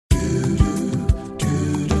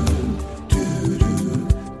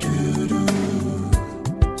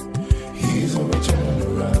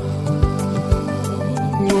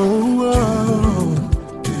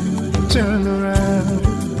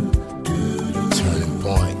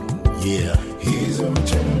Yeah, he's a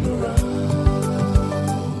turnaround.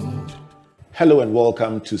 Hello and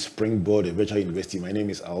welcome to Springboard Virtual University. My name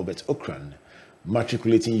is Albert Okran,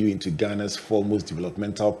 matriculating you into Ghana's foremost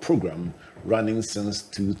developmental program running since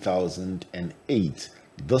 2008.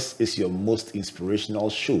 This is your most inspirational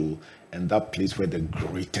show and that place where the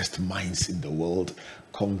greatest minds in the world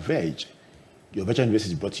converge. Your Virtual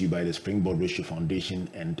University is brought to you by the Springboard Ratio Foundation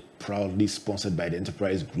and proudly sponsored by the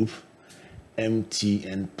Enterprise Group,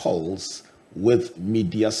 MTN Pulse, with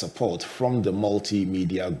media support from the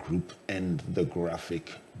Multimedia Group and the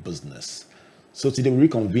Graphic Business. So today we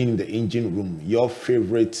reconvene in the Engine Room, your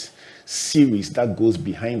favorite series that goes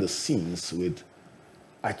behind the scenes with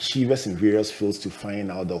achievers in various fields to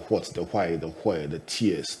find out the what, the why, the where, the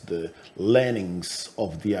tears, the learnings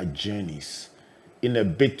of their journeys, in a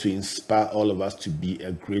bid to inspire all of us to be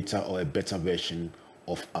a greater or a better version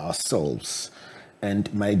of ourselves.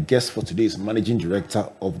 And my guest for today is Managing Director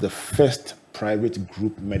of the first private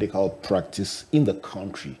group medical practice in the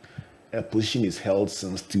country. A position is held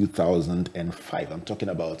since 2005. I'm talking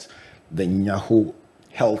about the Nyaho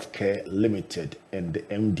Healthcare Limited, and the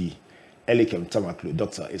MD, Elikem Tamaklo.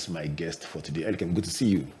 Doctor is my guest for today. Elikem, good to see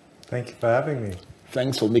you. Thank you for having me.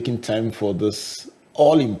 Thanks for making time for this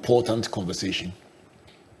all-important conversation.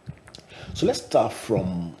 So let's start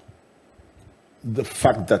from the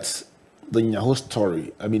fact that the Nyaho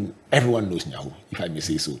story, I mean, everyone knows Nyaho, if I may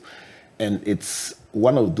say so. And it's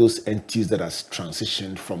one of those entities that has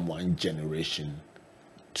transitioned from one generation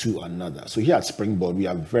to another. So here at Springboard, we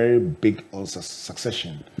are very big on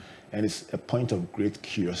succession, and it's a point of great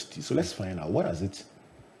curiosity. So let's find out, what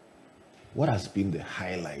has been the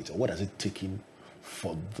highlight, or what has it taken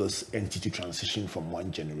for this entity to transition from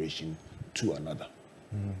one generation to another?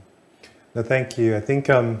 No, thank you. I think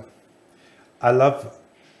I love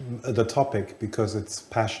the topic because it's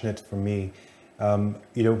passionate for me. When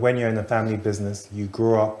you're in a family business, you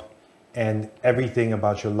grow up and everything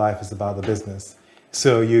about your life is about the business.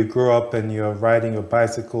 So you grow up and you're riding your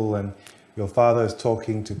bicycle and your father is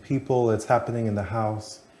talking to people, it's happening in the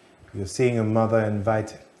house. You're seeing your mother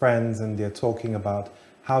invite friends and they're talking about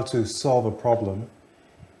how to solve a problem.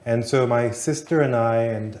 And so my sister and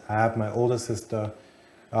I have my older sister,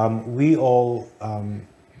 we all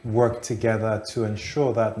work together to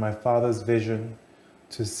ensure that my father's vision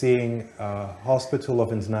to seeing a hospital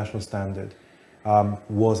of international standard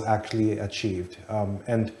was actually achieved.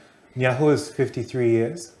 And Nyaho is 53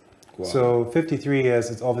 years. Wow. So 53 years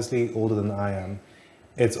is obviously older than I am.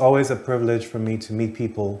 It's always a privilege for me to meet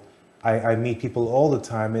people. I meet people all the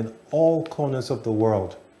time in all corners of the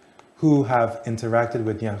world who have interacted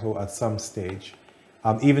with Nyaho at some stage.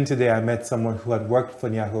 Even today, I met someone who had worked for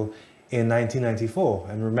Nyaho in 1994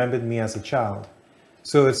 and remembered me as a child.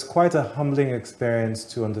 So it's quite a humbling experience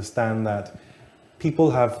to understand that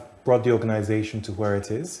people have brought the organization to where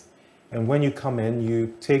it is. And when you come in,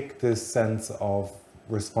 you take this sense of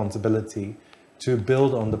responsibility to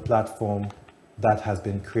build on the platform that has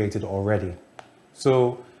been created already.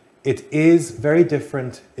 So it is very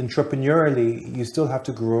different. Entrepreneurially, you still have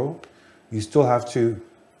to grow. You still have to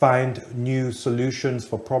find new solutions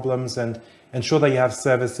for problems and ensure that you have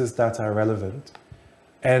services that are relevant.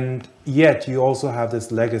 And yet you also have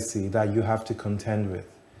this legacy that you have to contend with.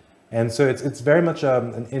 And so it's very much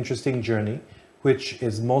an interesting journey, which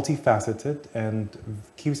is multifaceted and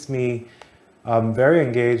keeps me very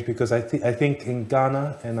engaged, because I think in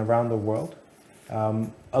Ghana and around the world,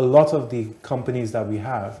 a lot of the companies that we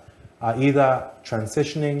have are either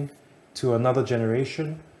transitioning to another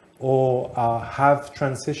generation or have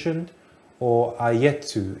transitioned or are yet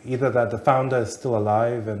to. Either that the founder is still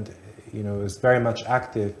alive and is very much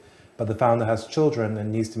active, but the founder has children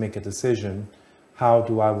and needs to make a decision. How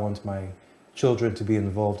do I want my children to be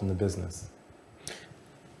involved in the business?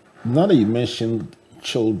 Now that you mentioned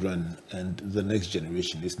children and the next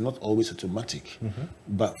generation, it's not always automatic. Mm-hmm.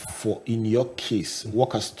 But in your case,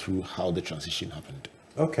 walk us through how the transition happened.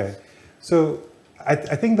 Okay. So I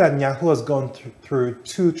think that Nyaho has gone through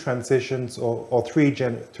two transitions or three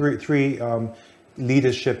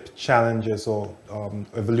leadership challenges or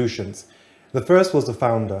evolutions. The first was the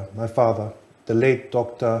founder, my father, the late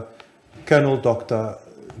Colonel Dr.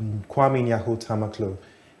 Kwame Nyaho Tamaklo.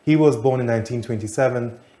 He was born in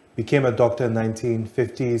 1927, became a doctor in the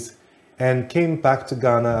 1950s, and came back to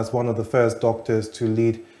Ghana as one of the first doctors to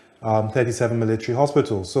lead 37 military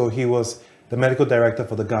hospitals. So he was the medical director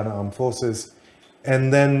for the Ghana Armed Forces.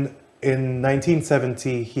 And then in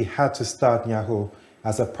 1970, he had to start Nyaho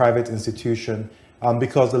as a private institution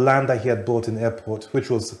because the land that he had bought in airport,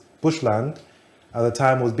 which was bushland at the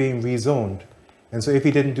time, was being rezoned. And so if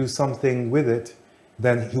he didn't do something with it,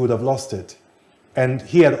 then he would have lost it. And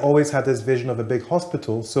he had always had this vision of a big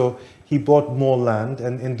hospital, so he bought more land.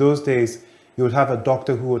 And in those days, you would have a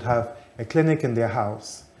doctor who would have a clinic in their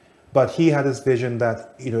house. But he had this vision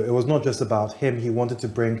that, it was not just about him. He wanted to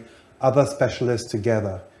bring other specialists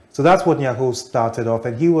together. So that's what Nyaho started off.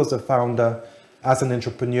 And he was the founder. As an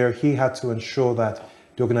entrepreneur, he had to ensure that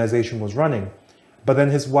the organization was running. But then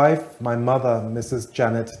his wife, my mother, Mrs.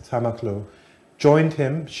 Janet Tamaklo, joined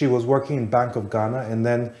him. She was working in Bank of Ghana, and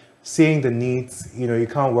then seeing the needs, you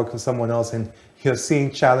can't work for someone else, and you're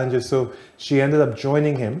seeing challenges. So she ended up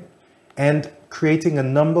joining him and creating a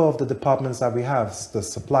number of the departments that we have, the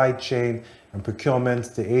supply chain and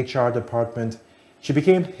procurement, the HR department. She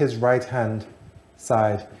became his right-hand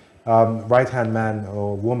man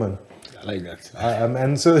or woman. I like that.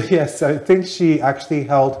 And so, yes, I think she actually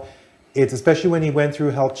held it, especially when he went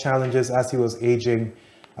through health challenges as he was aging.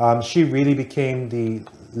 She really became the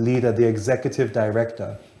leader, the executive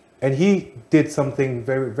director. And he did something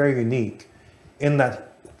very, very unique in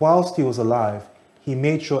that whilst he was alive, he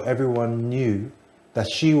made sure everyone knew that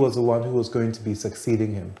she was the one who was going to be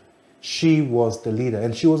succeeding him. She was the leader.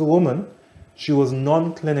 And she was a woman. She was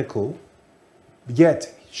non-clinical,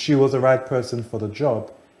 yet she was the right person for the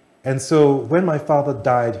job. And so when my father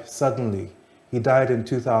died suddenly, he died in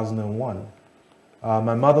 2001,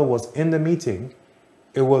 my mother was in the meeting.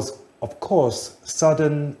 It was, of course,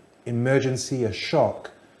 sudden emergency, a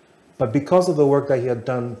shock. But because of the work that he had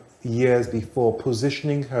done years before,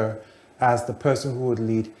 positioning her as the person who would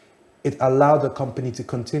lead, it allowed the company to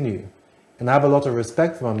continue. And I have a lot of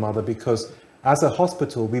respect for my mother because as a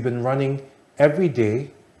hospital, we've been running every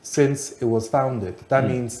day since it was founded. That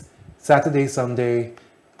means Saturday, Sunday,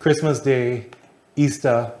 Christmas Day,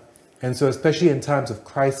 Easter. And so especially in times of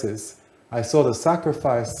crisis, I saw the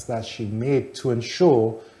sacrifice that she made to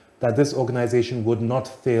ensure that this organization would not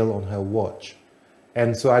fail on her watch.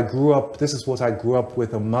 And so I grew up, this is what I grew up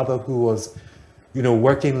with, a mother who was,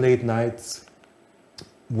 working late nights,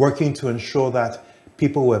 working to ensure that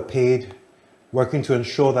people were paid, working to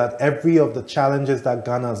ensure that every of the challenges that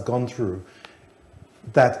Ghana has gone through,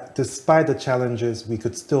 that despite the challenges, we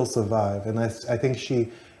could still survive. And I think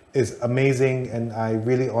she is amazing, and I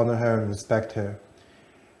really honor her and respect her.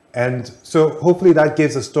 And so hopefully that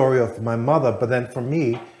gives a story of my mother. But then for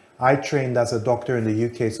me, I trained as a doctor in the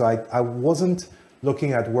UK, so I wasn't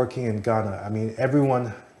looking at working in Ghana. I mean,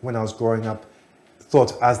 everyone, when I was growing up,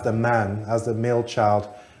 thought as the man, as the male child,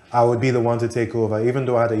 I would be the one to take over, even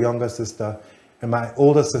though I had a younger sister, and my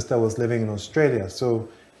older sister was living in Australia. So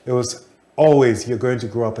it was always, you're going to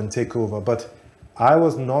grow up and take over. But that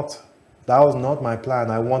was not my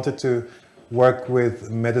plan. I wanted to work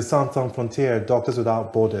with Médecins Sans Frontières, Doctors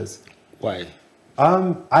Without Borders. Why?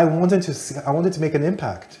 I wanted to make an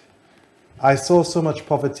impact. I saw so much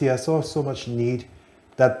poverty, I saw so much need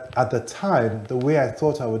that at the time, the way I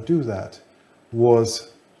thought I would do that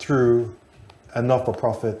was through a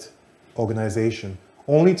not-for-profit organization,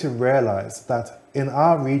 only to realize that in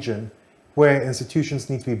our region, where institutions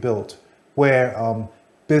need to be built, where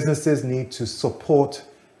businesses need to support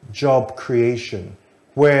job creation,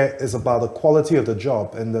 where it's about the quality of the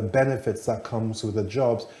job and the benefits that comes with the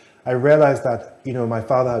jobs, I realized that, my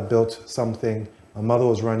father had built something, my mother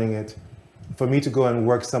was running it. For me to go and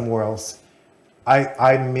work somewhere else,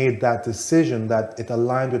 I made that decision that it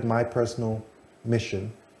aligned with my personal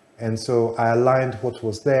mission. And so I aligned what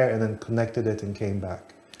was there and then connected it and came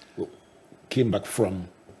back. Came back from?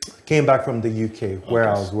 Came back from the UK, where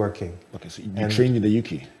I was working. Okay, so you trained in the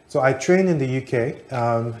UK? So I trained in the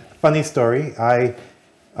UK. Funny story, I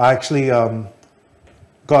actually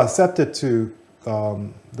got accepted to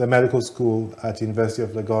the medical school at the University of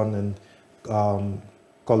Legon in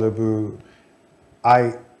Kolobu.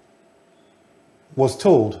 I was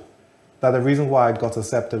told that the reason why I got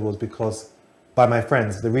accepted was because, by my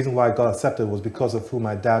friends, the reason why I got accepted was because of who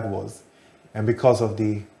my dad was and because of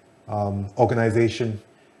the organization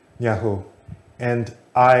Nyaho. And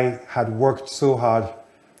I had worked so hard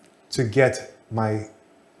to get my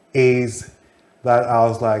A's that I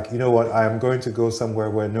was like, you know what, I am going to go somewhere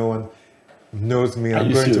where no one knows me.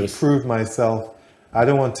 I'm going to prove myself. I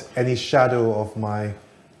don't want any shadow of my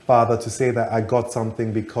father to say that I got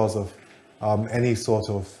something because of any sort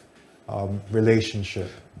of relationship.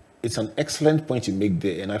 It's an excellent point you make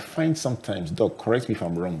there. And I find sometimes, Doc, correct me if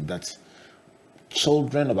I'm wrong, that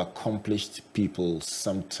children of accomplished people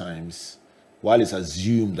sometimes, while it's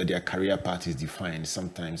assumed that their career path is defined,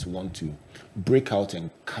 sometimes want to break out and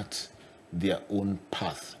cut their own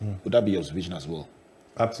path. Would that be your observation as well?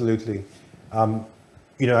 Absolutely. I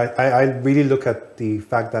really look at the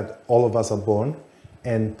fact that all of us are born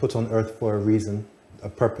and put on earth for a reason, a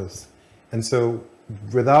purpose. And so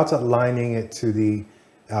without aligning it to the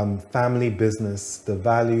family business, the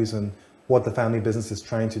values and what the family business is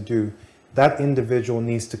trying to do, that individual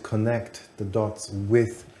needs to connect the dots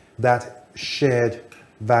with that shared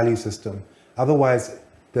value system. Otherwise,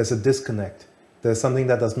 there's a disconnect. There's something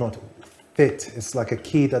that does not fit. It's like a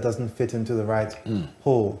key that doesn't fit into the right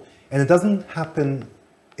hole. And it doesn't happen.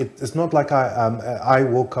 It's not like I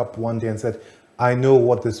woke up one day and said, I know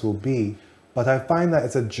what this will be. But I find that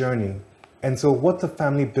it's a journey. And so what the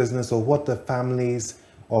family business or what the families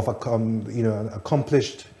of an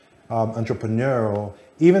accomplished entrepreneur or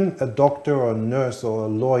even a doctor or a nurse or a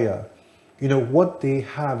lawyer, what they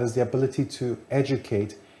have is the ability to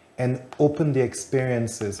educate and open the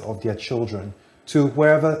experiences of their children to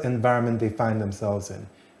wherever environment they find themselves in.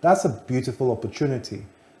 That's a beautiful opportunity.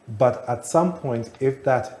 But at some point, if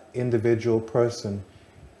that individual person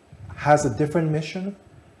has a different mission,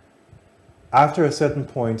 after a certain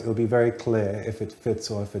point, it'll be very clear if it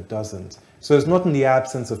fits or if it doesn't. So it's not in the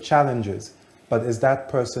absence of challenges, but is that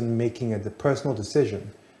person making a personal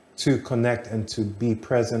decision to connect and to be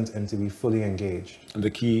present and to be fully engaged. And the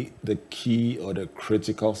key or the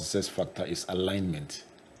critical success factor is alignment.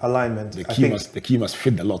 Alignment. The key must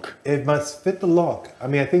fit the lock. It must fit the lock. I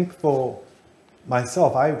mean, I think for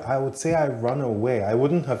myself, I would say I run away. I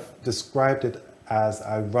wouldn't have described it as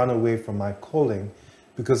I run away from my calling,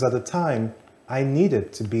 because at the time I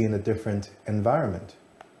needed to be in a different environment.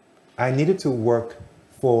 I needed to work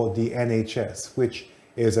for the NHS, which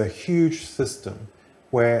is a huge system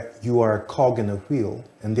where you are a cog in a wheel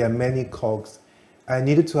and there are many cogs. I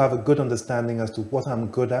needed to have a good understanding as to what I'm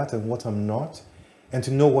good at and what I'm not, and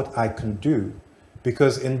to know what I can do.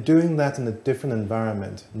 Because in doing that in a different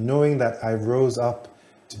environment, knowing that I rose up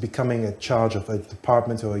to becoming in charge of a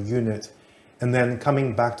department or a unit, and then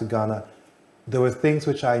coming back to Ghana, there were things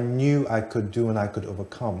which I knew I could do and I could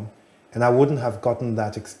overcome. And I wouldn't have gotten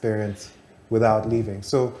that experience without leaving.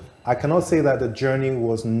 So I cannot say that the journey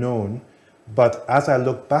was known, but as I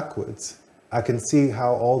look backwards, I can see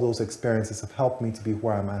how all those experiences have helped me to be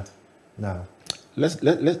where I'm at now.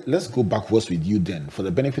 Let's go backwards with you then, for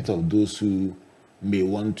the benefit of those who may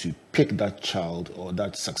want to pick that child or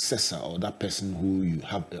that successor or that person who you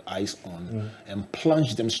have the eyes on and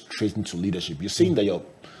plunge them straight into leadership. You're saying that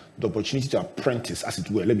the opportunity to apprentice, as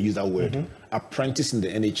it were, let me use that word, apprentice in the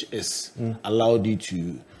NHS allowed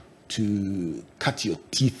you to cut your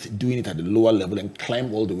teeth doing it at the lower level and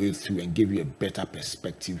climb all the way through and give you a better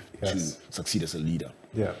perspective to succeed as a leader.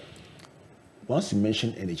 Yeah. Once you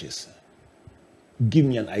mention NHS, give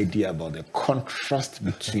me an idea about the contrast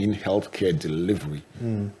between healthcare delivery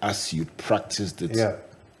as you practiced it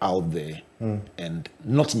out there and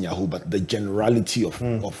not in Nyaho, but the generality of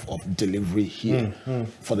delivery here.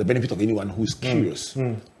 For the benefit of anyone who's curious,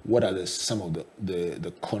 what are some of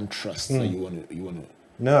the contrasts that you want to?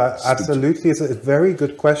 No, absolutely. It's a very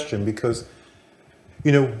good question because,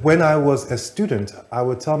 when I was a student, I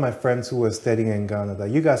would tell my friends who were studying in Ghana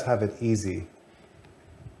that you guys have it easy.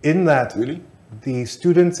 In that, really? The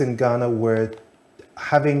students in Ghana were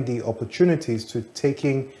having the opportunities to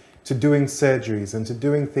doing surgeries and to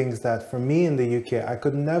doing things that for me in the UK, I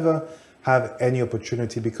could never have any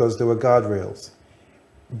opportunity because there were guardrails.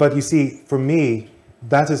 But you see, for me,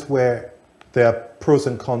 that is where there are pros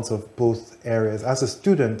and cons of both areas. As a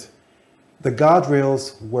student, the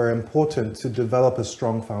guardrails were important to develop a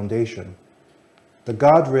strong foundation. The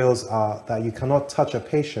guardrails are that you cannot touch a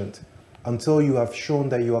patient until you have shown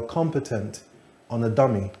that you are competent on a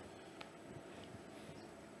dummy.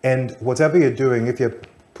 And whatever you're doing, if you're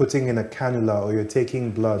putting in a cannula or you're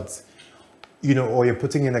taking bloods, or you're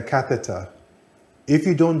putting in a catheter, if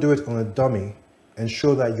you don't do it on a dummy and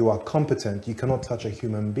show that you are competent, you cannot touch a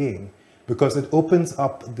human being, because it opens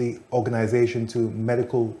up the organization to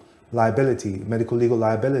medical legal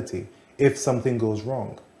liability if something goes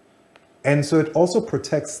wrong. And so it also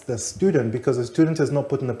protects the student, because the student is not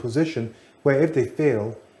put in a position where if they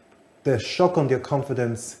fail, the shock on their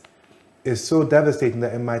confidence is so devastating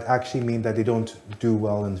that it might actually mean that they don't do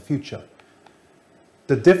well in the future.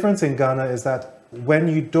 The difference in Ghana is that when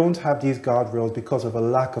you don't have these guardrails because of a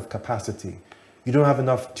lack of capacity, you don't have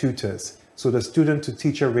enough tutors. So the student to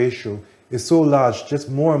teacher ratio is so large, just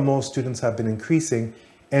more and more students have been increasing,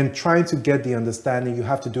 and trying to get the understanding you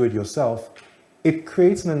have to do it yourself. It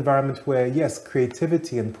creates an environment where, yes,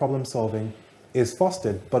 creativity and problem solving is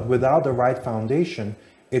fostered, but without the right foundation,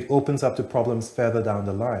 it opens up to problems further down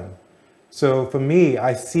the line. So for me,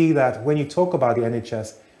 I see that when you talk about the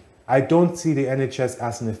NHS, I don't see the NHS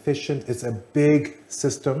as an efficient. It's a big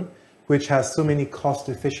system which has so many cost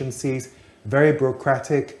efficiencies, very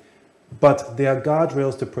bureaucratic, but there are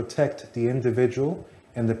guardrails to protect the individual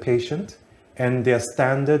and the patient. and there are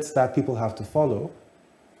standards that people have to follow.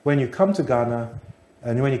 When you come to Ghana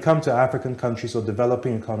and when you come to African countries or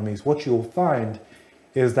developing economies, what you'll find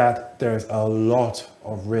is that there's a lot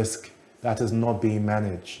of risk that is not being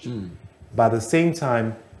managed. But at the same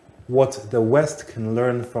time, what the West can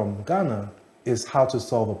learn from Ghana is how to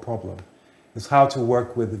solve a problem, is how to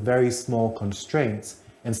work with very small constraints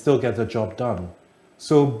and still get the job done.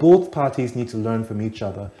 So both parties need to learn from each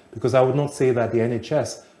other, because I would not say that the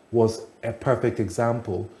NHS was a perfect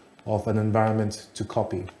example of an environment to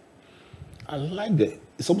copy. I like that.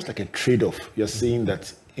 It's almost like a trade-off. You're saying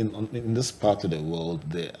that in this part of the world,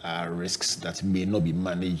 there are risks that may not be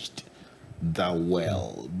managed that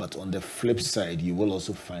well, but on the flip side, you will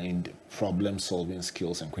also find problem-solving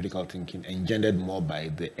skills and critical thinking engendered more by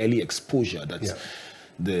the early exposure that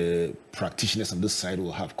the practitioners on this side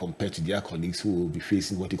will have compared to their colleagues who will be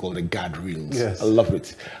facing what you call the guardrails. Yes. I love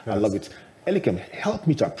it. Yes. I love it. Elikem, help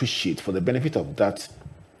me to appreciate, for the benefit of that,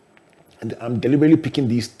 and I'm deliberately picking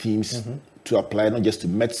these themes to apply not just to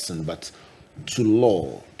medicine, but to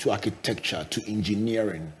law, to architecture, to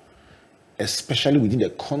engineering, especially within the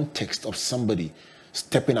context of somebody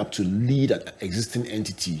stepping up to lead an existing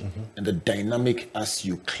entity and the dynamic as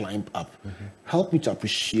you climb up. Help me to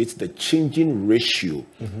appreciate the changing ratio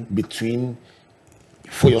between,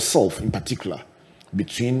 for yourself in particular,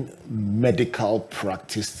 between medical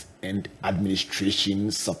practice and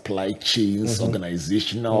administration, supply chains,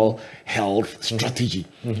 organizational health strategy.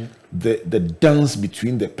 The dance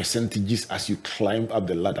between the percentages as you climb up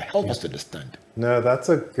the ladder. Help us to understand. No, that's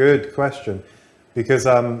a good question, because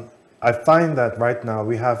I find that right now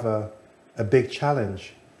we have a big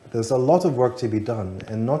challenge. There's a lot of work to be done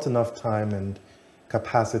and not enough time and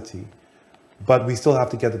capacity, but we still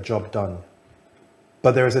have to get the job done.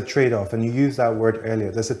 But there is a trade-off, and you used that word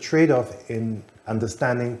earlier. There's a trade-off in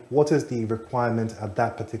understanding what is the requirement at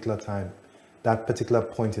that particular time, that particular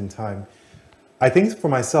point in time. I think for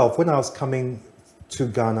myself, when I was coming to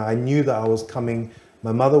Ghana, I knew that I was coming,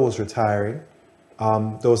 my mother was retiring.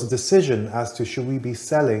 There was a decision as to should we be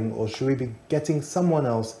selling or should we be getting someone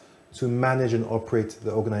else to manage and operate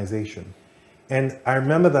the organization. And I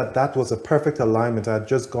remember that that was a perfect alignment. I had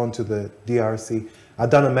just gone to the DRC. I'd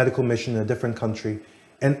done a medical mission in a different country.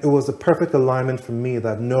 And it was a perfect alignment for me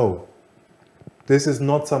that no, this is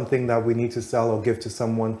not something that we need to sell or give to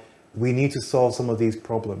someone. We need to solve some of these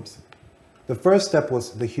problems. The first step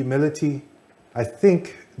was the humility. I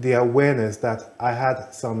think the awareness that I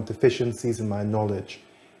had some deficiencies in my knowledge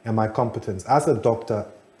and my competence. As a doctor,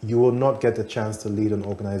 you will not get the chance to lead an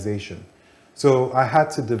organization. So I had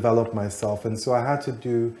to develop myself. And so I had to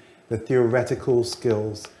do the theoretical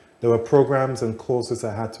skills. There were programs and courses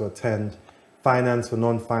I had to attend, finance for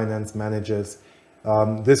non-finance managers.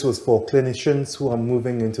 This was for clinicians who are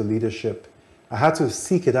moving into leadership. I had to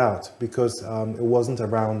seek it out because it wasn't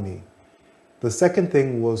around me. The second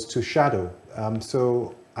thing was to shadow.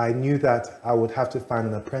 So I knew that I would have to find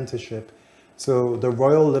an apprenticeship. So the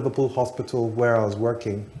Royal Liverpool Hospital where I was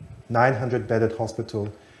working, 900-bedded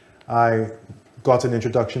hospital, I got an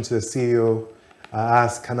introduction to the CEO. I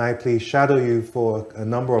asked, can I please shadow you for a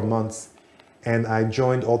number of months? And I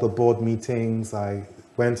joined all the board meetings. I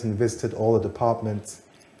went and visited all the departments.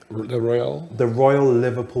 The Royal? The Royal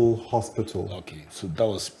Liverpool Hospital. Okay, so that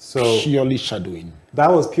was purely shadowing.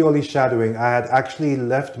 That was purely shadowing. I had actually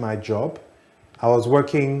left my job. I was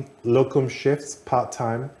working locum shifts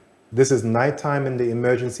part-time. This is nighttime in the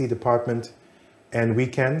emergency department and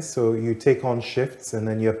weekends. So you take on shifts and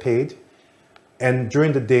then you're paid. And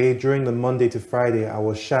during the day, during the Monday to Friday, I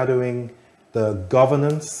was shadowing the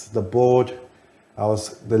governance, the board, I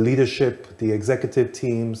was the leadership, the executive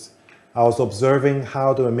teams. I was observing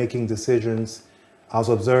how they were making decisions. I was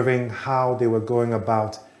observing how they were going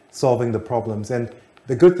about solving the problems. And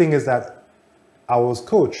the good thing is that I was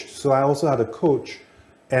coached. So I also had a coach,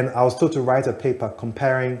 and I was told to write a paper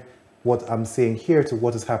comparing what I'm seeing here to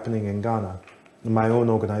what is happening in Ghana, in my own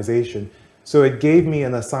organization. So it gave me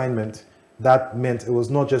an assignment. That meant it was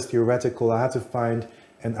not just theoretical. I had to find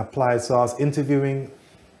and apply. So I was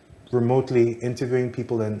remotely interviewing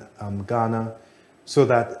people in Ghana, so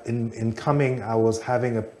that in coming, I was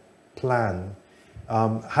having a plan.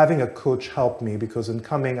 Having a coach helped me, because in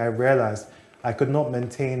coming, I realized I could not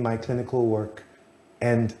maintain my clinical work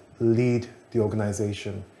and lead the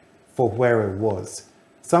organization for where it was.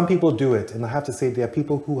 Some people do it, and I have to say there are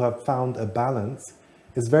people who have found a balance.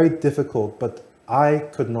 It's very difficult, but I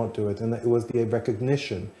could not do it, and it was the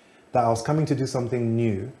recognition that I was coming to do something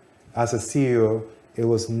new. As a CEO, it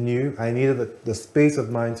was new. I needed the space of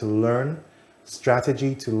mind to learn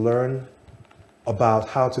strategy, to learn about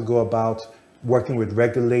how to go about working with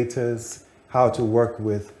regulators, how to work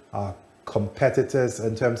with competitors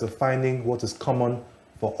in terms of finding what is common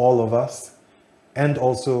for all of us and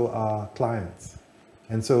also our clients.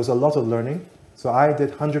 And so it was a lot of learning. So I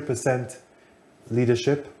did 100%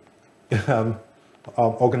 leadership,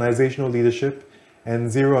 organizational leadership,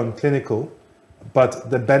 and 0 on clinical. But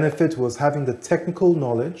the benefit was having the technical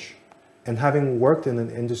knowledge and having worked in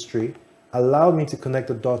an industry allowed me to connect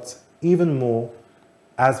the dots even more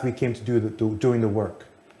as we came to doing the work.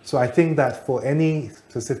 So I think that for any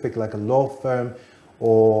specific, like a law firm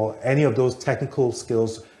or any of those technical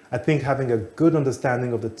skills, I think having a good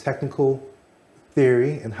understanding of the technical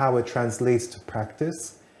theory and how it translates to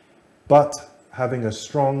practice, but having a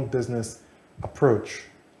strong business approach.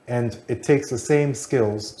 And it takes the same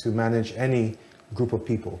skills to manage any group of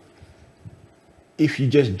people. If you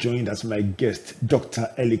just joined as my guest,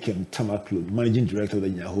 Dr. Elikem Tamaklo, Managing Director of the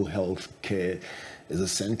Nyaho Healthcare, is a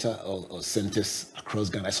center or centers across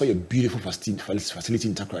Ghana. I saw your beautiful facility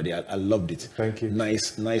in Takoradi. I loved it. Thank you.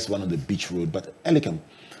 Nice one on the beach road. But Elikem,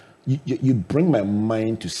 you bring my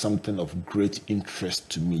mind to something of great interest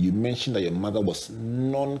to me. You mentioned that your mother was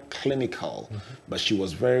non-clinical, but she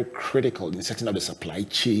was very critical in setting up the supply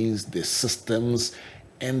chains, the systems,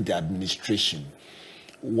 and the administration.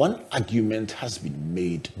 One argument has been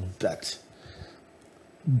made that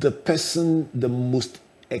the most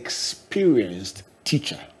experienced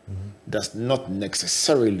teacher does not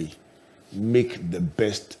necessarily make the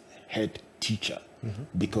best head teacher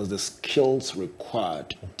because the skills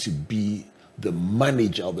required to be the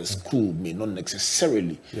manager of a school may not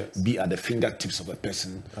necessarily be at the fingertips of a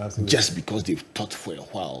person just because they've taught for a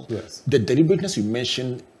while. The deliberateness you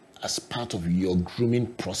mentioned as part of your grooming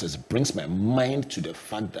process brings my mind to the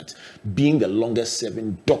fact that being the longest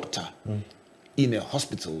serving doctor in a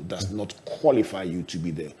hospital does not qualify you to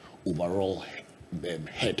be the overall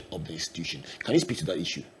head of the institution. Can you speak to that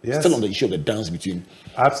issue? Still on the issue of the dance between...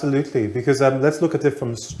 Absolutely, because let's look at it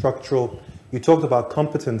from structural. You talked about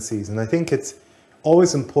competencies, and I think it's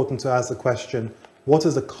always important to ask the question, what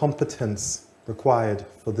is the competence required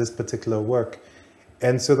for this particular work?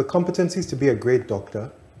 And so the competencies to be a great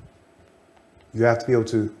doctor, you have to be able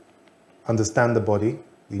to understand the body,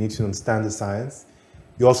 you need to understand the science,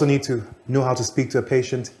 you also need to know how to speak to a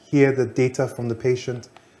patient, hear the data from the patient,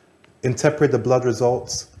 interpret the blood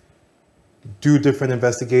results, do different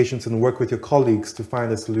investigations and work with your colleagues to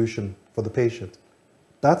find a solution for the patient.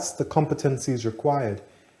 That's the competencies required.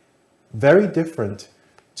 Very different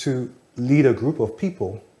to lead a group of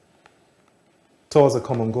people towards a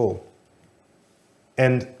common goal.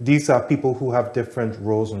 And these are people who have different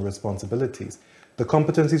roles and responsibilities. The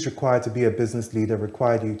competencies required to be a business leader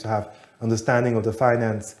require you to have understanding of the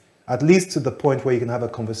finance, at least to the point where you can have a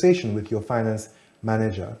conversation with your finance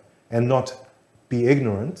manager and not be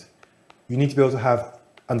ignorant. You need to be able to have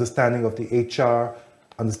understanding of the HR,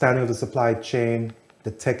 understanding of the supply chain,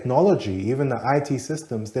 the technology, even the IT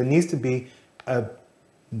systems. There needs to be a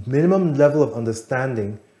minimum level of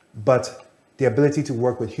understanding, but the ability to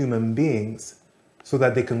work with human beings so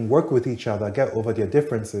that they can work with each other, get over their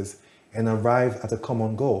differences, and arrive at a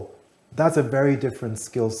common goal. That's a very different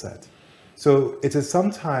skill set. So it is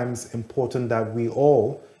sometimes important that we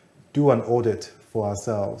all do an audit for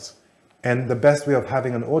ourselves. And the best way of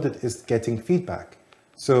having an audit is getting feedback.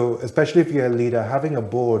 So especially if you're a leader, having a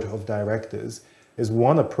board of directors is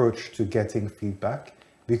one approach to getting feedback,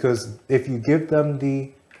 because if you give them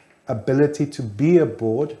the ability to be a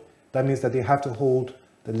board, that means that they have to hold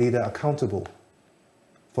the leader accountable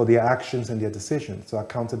for their actions and their decisions. So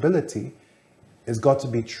accountability has got to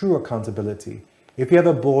be true accountability. If you have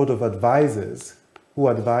a board of advisors who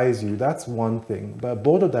advise you, that's one thing. But a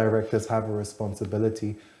board of directors have a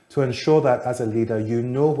responsibility to ensure that as a leader, you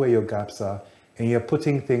know where your gaps are and you're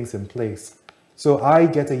putting things in place. So I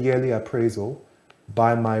get a yearly appraisal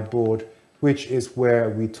by my board, which is where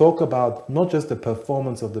we talk about not just the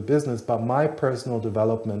performance of the business, but my personal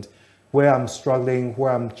development, where I'm struggling,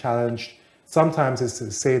 where I'm challenged. Sometimes it's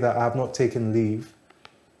to say that I have not taken leave,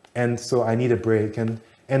 and so I need a break. And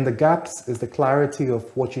the gaps is the clarity of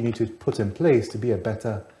what you need to put in place to be a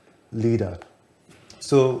better leader.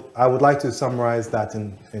 So I would like to summarize that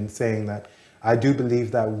in saying that I do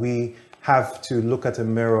believe that we have to look at a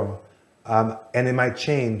mirror, and it might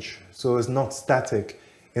change. So it's not static.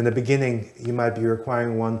 In the beginning, you might be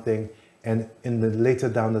requiring one thing, and in the later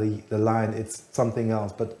down the line, it's something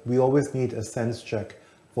else. But we always need a sense check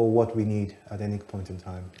for what we need at any point in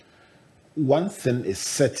time. One thing is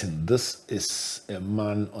certain, this is a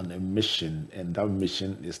man on a mission, and that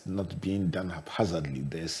mission is not being done haphazardly.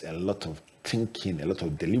 There's a lot of thinking, a lot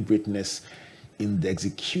of deliberateness in the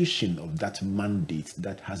execution of that mandate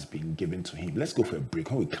that has been given to him. Let's go for a break.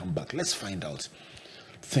 When we come back, let's find out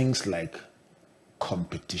things like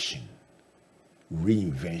competition,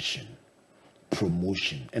 reinvention,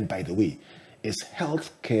 promotion. And by the way, is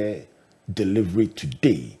healthcare delivery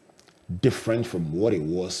today different from what it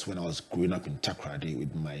was when I was growing up in Takrady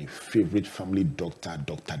with my favorite family doctor,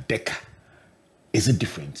 Dr. Decker? Is it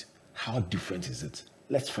different? How different is it?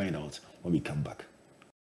 Let's find out when we come back.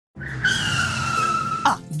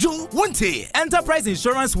 Joe, one day, Enterprise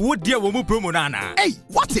Insurance would dear woman promo nana. Hey,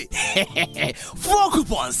 what it? 4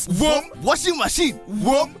 coupons. Wom, washing machine.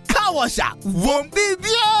 Wom, car washer. Wom, baby,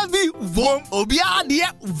 wom,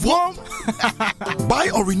 obiadia. Wom. Buy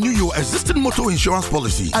or renew your existing motor insurance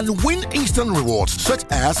policy and win instant rewards such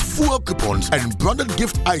as fuel coupons and branded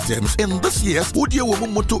gift items in this year's Wodia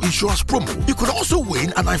Woman Motor Insurance promo. You could also win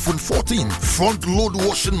an iPhone 14, front load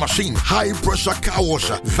washing machine, high pressure car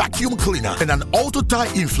washer, vacuum cleaner, and an auto tie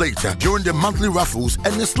inflator during the monthly raffles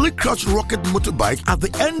and a slick clutch rocket motorbike at the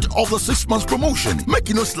end of the 6 months promotion. Make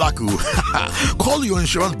no slacku. Call your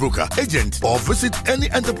insurance broker, agent, or visit any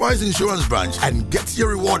Enterprise Insurance branch and get your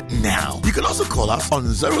reward now. You can also call us on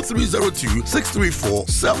 0302 634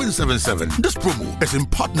 777. This promo is in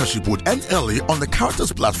partnership with NLA on the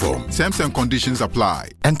Characters platform. Terms and conditions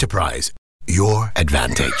apply. Enterprise, your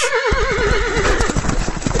advantage.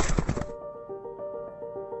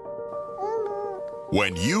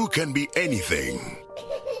 When you can be anything,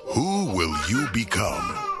 who will you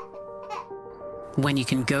become? When you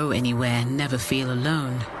can go anywhere, never feel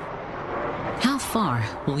alone, how far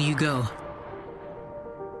will you go?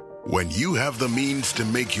 When you have the means to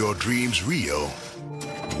make your dreams real,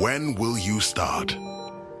 when will you start?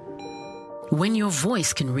 When your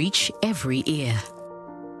voice can reach every ear,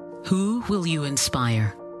 who will you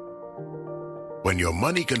inspire? When your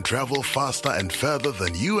money can travel faster and further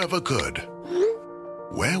than you ever could,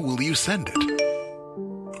 where will you send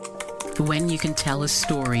it? When you can tell a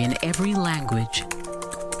story in every language,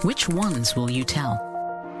 which ones will you tell?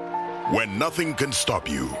 When nothing can stop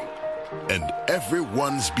you, and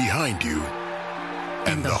everyone's behind you,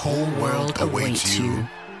 and the whole world awaits you.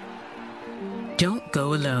 Don't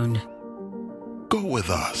go alone. Go with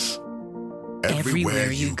us.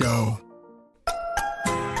 Everywhere you go.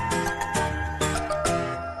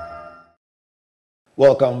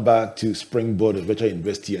 Welcome back to Springboard of Virtual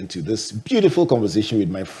University and to this beautiful conversation with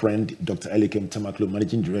my friend Dr. Elikem Tamaklo,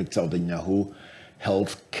 Managing Director of the Nyaho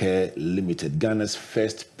Healthcare Limited, Ghana's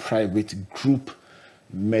first private group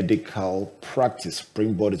medical practice.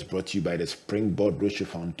 Springboard is brought to you by the Springboard Roadshow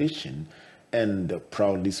Foundation and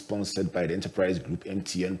proudly sponsored by the Enterprise Group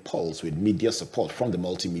MTN Pulse with media support from the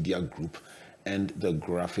Multimedia Group and the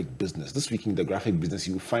Graphic Business. This week in the Graphic Business,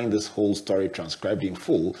 you will find this whole story transcribed in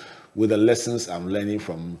full with the lessons I'm learning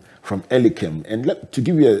from Elikem. And to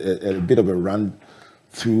give you a bit of a run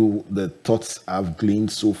through the thoughts I've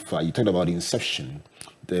gleaned so far, you talked about inception,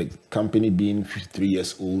 the company being 53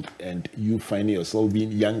 years old and you finding yourself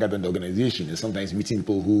being younger than the organization and sometimes meeting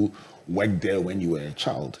people who worked there when you were a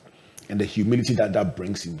child. And the humility that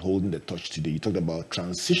brings in holding the torch today. You talked about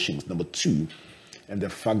transitions, number 2, and the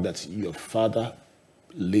fact that your father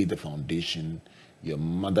laid the foundation, your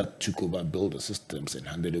mother took over, built the systems and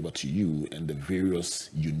handed over to you, and the various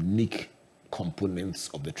unique components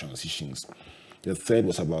of the transitions. The third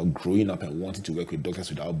was about growing up and wanting to work with Doctors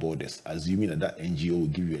Without Borders, assuming that NGO will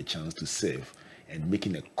give you a chance to serve and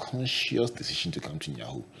making a conscious decision to come to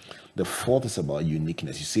Nyaho. The fourth is about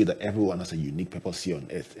uniqueness. You say that everyone has a unique purpose here on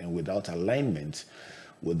earth, and without alignment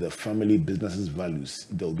with the family business's values,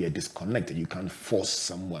 there will be a disconnect and you can't force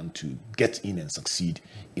someone to get in and succeed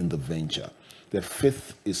in the venture. The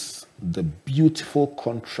fifth is the beautiful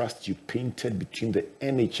contrast you painted between the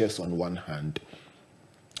NHS on one hand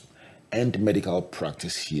and medical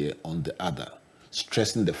practice here on the other,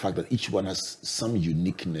 stressing the fact that each one has some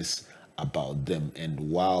uniqueness about them. And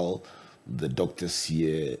while the doctors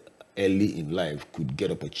here early in life could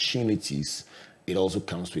get opportunities, it also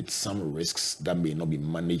comes with some risks that may not be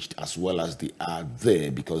managed as well as they are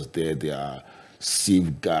there, because there are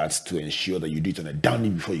safeguards to ensure that you do it on a dummy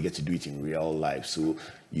before you get to do it in real life. So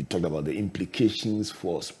you talked about the implications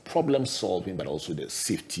for problem solving, but also the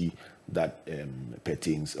safety that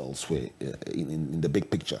pertains elsewhere in the big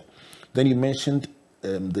picture. Then you mentioned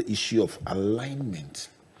the issue of alignment,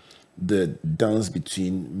 the dance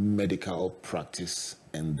between medical practice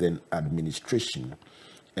and then administration.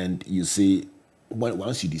 And you say,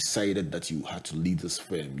 once you decided that you had to lead this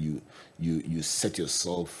firm, you set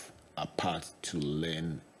yourself apart to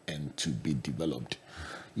learn and to be developed.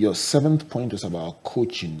 Your seventh point was about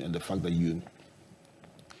coaching and the fact that you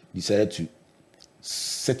decided to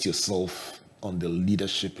set yourself on the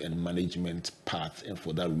leadership and management path, and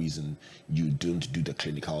for that reason you don't do the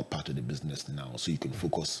clinical part of the business now, so you can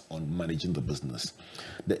focus on managing the business.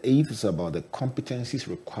 The 8th is about the competencies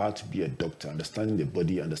required to be a doctor: understanding the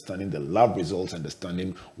body, understanding the lab results,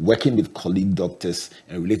 understanding working with colleague doctors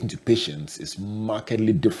and relating to patients is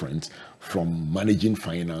markedly different from managing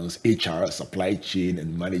finance, HR, supply chain,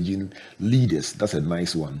 and managing leaders. That's a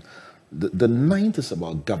nice one. The 9th is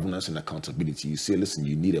about governance and accountability. You say, listen,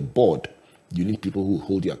 you need a board. You need people who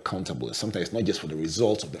hold you accountable. Sometimes not just for the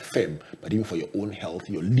results of the firm, but even for your own health,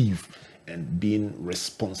 your leave, and being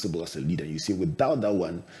responsible as a leader. You see, without that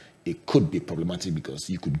one, it could be problematic because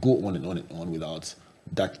you could go on and on and on without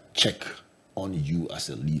that check on you as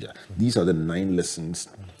a leader. These are the 9 lessons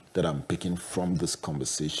that I'm picking from this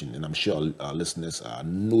conversation, and I'm sure our listeners are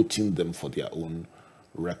noting them for their own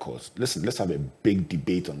records. Listen, let's have a big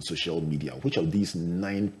debate on social media. Which of these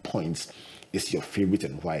 9 points is your favorite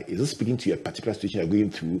and why? Is it speaking to a particular situation you're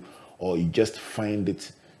going through, or you just find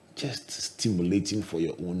it just stimulating for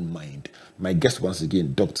your own mind? My guest once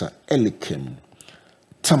again, Dr. Elikem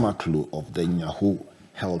Tamaklo of the Nyaho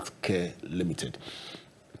Healthcare Limited.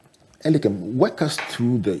 Elikem, walk us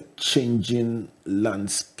through the changing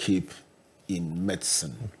landscape in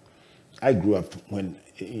medicine. I grew up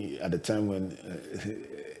at the time when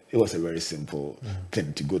it was a very simple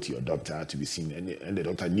thing to go to your doctor to be seen, and the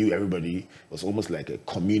doctor knew everybody. It was almost like a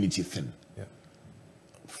community thing. Yeah.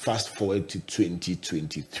 Fast forward to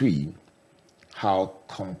 2023, how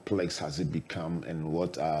complex has it become, and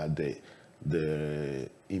what are the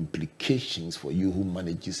implications for you who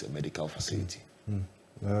manages a medical facility?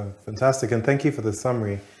 Fantastic, and thank you for the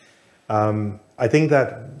summary. I think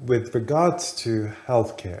that with regards to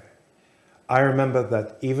healthcare, I remember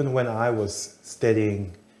that even when I was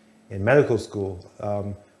studying in medical school,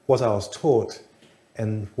 what I was taught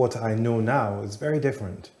and what I know now is very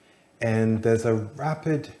different. And there's a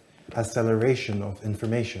rapid acceleration of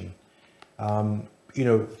information.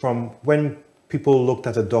 From when people looked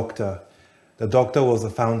at a doctor, the doctor was the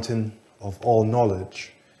fountain of all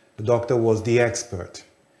knowledge. The doctor was the expert.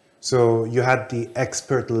 So you had the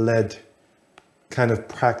expert-led kind of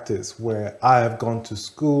practice where I have gone to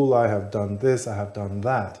school, I have done this, I have done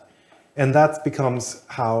that. And that becomes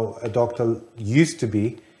how a doctor used to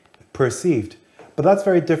be perceived. But that's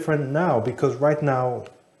very different now, because right now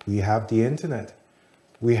we have the internet,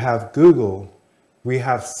 we have Google, we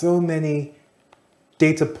have so many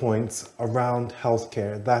data points around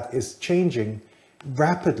healthcare that is changing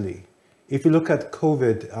rapidly. If you look at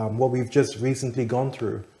COVID, what we've just recently gone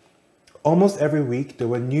through, almost every week there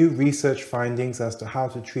were new research findings as to how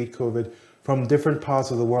to treat COVID from different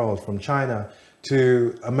parts of the world, from China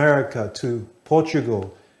to America to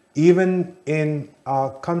Portugal. Even in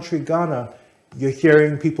our country, Ghana, you're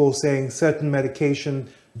hearing people saying certain medication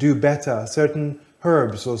do better, certain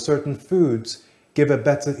herbs or certain foods give a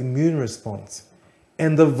better immune response.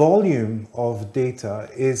 And the volume of data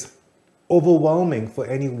is overwhelming for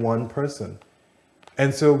any one person.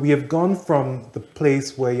 And so we have gone from the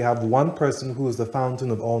place where you have one person who is the fountain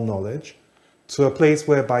of all knowledge to a place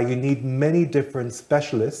whereby you need many different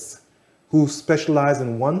specialists who specialize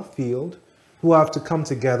in one field, who have to come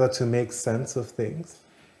together to make sense of things.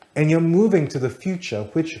 And you're moving to the future,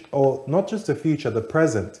 or not just the future, the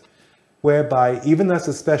present, whereby even as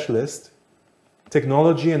a specialist,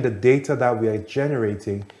 technology and the data that we are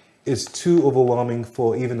generating is too overwhelming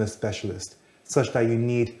for even a specialist, such that you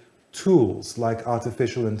need tools like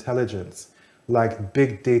artificial intelligence, like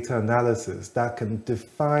big data analysis that can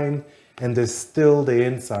define and distill the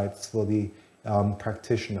insights for the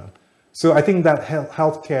practitioner. So I think that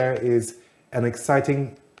healthcare is an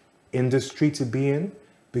exciting industry to be in,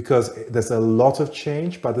 because there's a lot of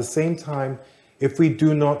change, but at the same time, if we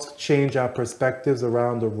do not change our perspectives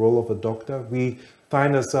around the role of a doctor, we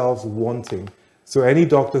find ourselves wanting. So any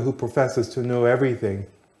doctor who professes to know everything,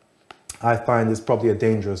 I find, is probably a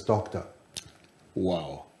dangerous doctor.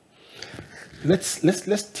 Wow. Let's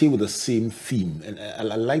deal with the same theme, and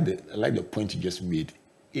I like the point you just made.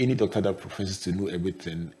 Any doctor that professes to know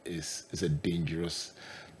everything is a dangerous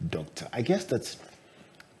doctor. I guess that's,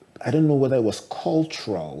 I don't know whether it was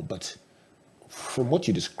cultural, but from what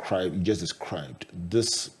you just described,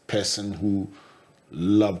 this person who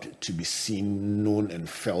loved to be seen, known, and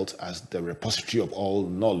felt as the repository of all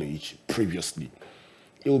knowledge previously,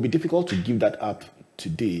 it will be difficult to give that up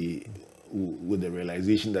today with the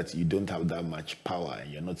realization that you don't have that much power and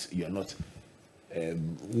you're not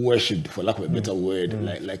worshipped, for lack of a better word,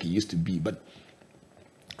 like it used to be. But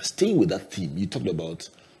staying with that theme, you talked about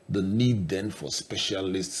the need then for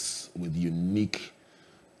specialists with unique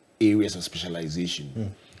areas of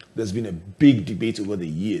specialization. there's been a big debate over the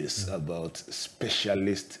years about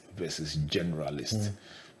specialist versus generalist.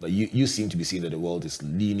 But you seem to be seeing that the world is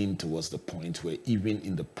leaning towards the point where even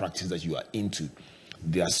in the practice that you are into,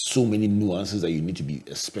 there are so many nuances that you need to be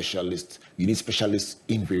a specialist. You need specialists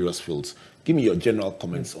in various fields. Give me your general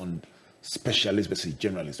comments on specialist versus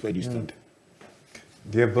generalist. Where do you stand?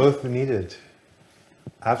 They're both needed.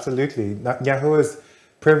 Absolutely. Nyaho is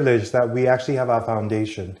privileged that we actually have our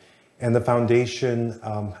foundation, and the foundation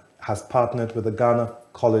has partnered with the Ghana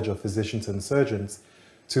College of Physicians and Surgeons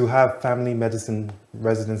to have family medicine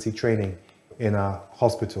residency training in our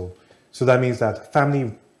hospital. So that means that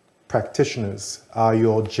family practitioners are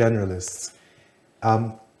your generalists.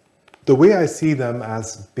 The way I see them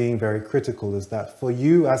as being very critical is that for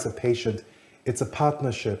you as a patient, it's a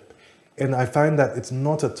partnership. And I find that it's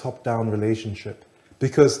not a top-down relationship,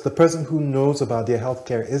 because the person who knows about their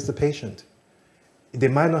healthcare is the patient. They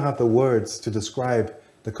might not have the words to describe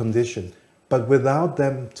the condition, but without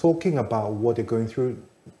them talking about what they're going through,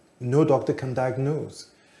 no doctor can diagnose.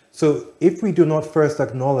 So if we do not first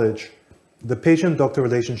acknowledge the patient-doctor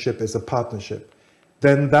relationship is a partnership,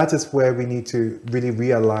 then that is where we need to really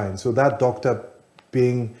realign. So that doctor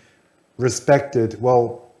being respected,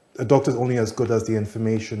 well, a doctor is only as good as the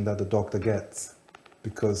information that the doctor gets,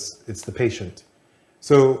 because it's the patient.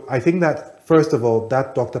 So I think that, first of all,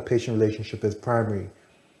 that doctor-patient relationship is primary.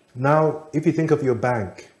 Now, if you think of your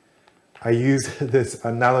bank, I use this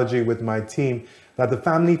analogy with my team that the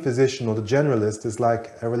family physician or the generalist is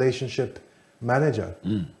like a relationship manager.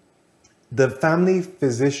 The family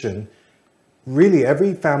physician, really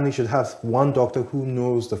every family should have one doctor who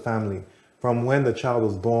knows the family from when the child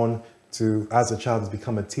was born to as the child has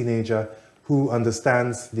become a teenager, who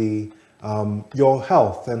understands your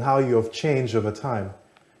health and how you have changed over time.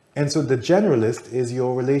 And so the generalist is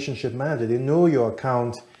your relationship manager. They know your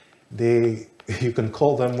account. You can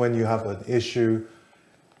call them when you have an issue.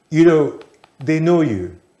 They know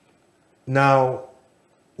you. Now,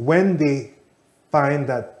 when they find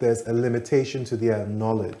that there's a limitation to their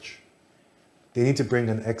knowledge, they need to bring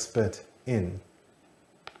an expert in.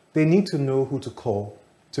 They need to know who to call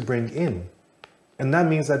to bring in. And that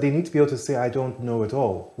means that they need to be able to say, I don't know it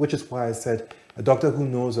all, which is why I said a doctor who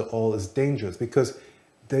knows it all is dangerous, because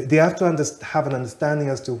they have to have an understanding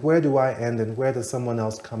as to where do I end and where does someone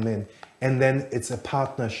else come in. And then it's a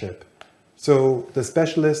partnership. So the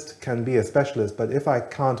specialist can be a specialist, but if I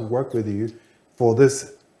can't work with you for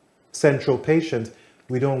this central patient,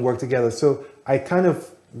 we don't work together. So I kind of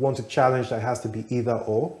want to challenge that it has to be either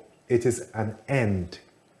or. It is an end.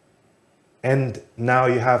 And now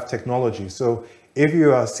you have technology. So if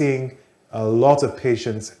you are seeing a lot of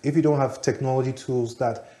patients, if you don't have technology tools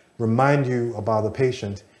that remind you about the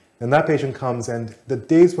patient, then that patient comes, and the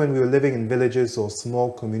days when we were living in villages or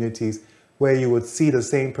small communities where you would see the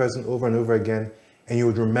same person over and over again, and you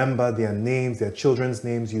would remember their names, their children's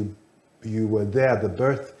names, you were there at the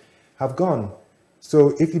birth, have gone.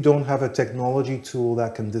 So if you don't have a technology tool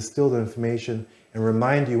that can distill the information and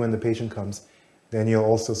remind you when the patient comes, then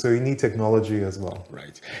so you need technology as well.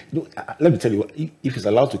 Right. Let me tell you what, if it's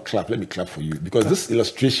allowed to clap, let me clap for you, because this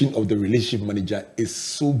illustration of the relationship manager is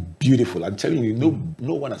so beautiful. I'm telling you,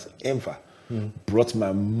 no one has ever brought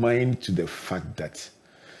my mind to the fact that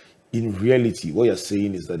in reality, what you're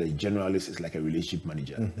saying is that a generalist is like a relationship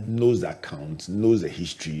manager, knows the account, knows the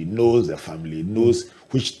history, knows the family, knows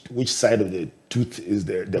which side of the tooth is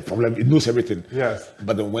the problem. It knows everything. Yes.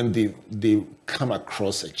 But then when they come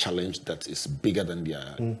across a challenge that is bigger than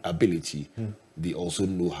their ability, they also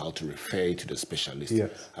know how to refer to the specialist.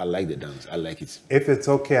 Yes. I like the dance. I like it. If it's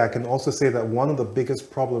okay, I can also say that one of the biggest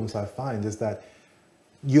problems I find is that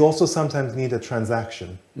you also sometimes need a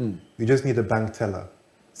transaction. You just need a bank teller.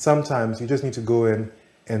 Sometimes you just need to go in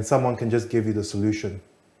and someone can just give you the solution.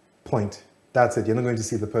 Point. That's it. You're not going to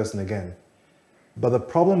see the person again. But the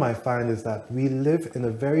problem I find is that we live in a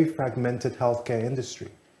very fragmented healthcare industry.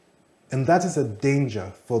 And that is a danger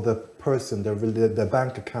for the person, the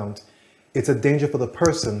bank account. It's a danger for the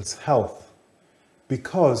person's health.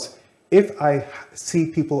 Because if I see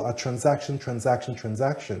people at transaction,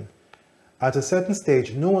 at a certain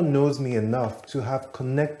stage, no one knows me enough to have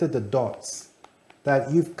connected the dots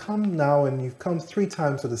that you've come now and you've come 3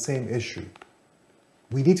 times to the same issue.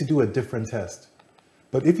 We need to do a different test.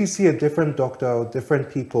 But if you see a different doctor or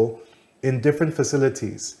different people in different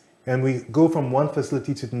facilities, and we go from one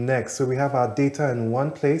facility to the next, so we have our data in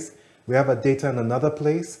one place, we have our data in another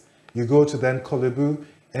place, you go to then Kolibu,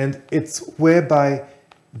 and it's whereby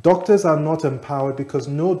doctors are not empowered because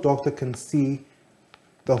no doctor can see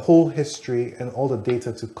the whole history and all the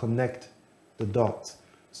data to connect the dots.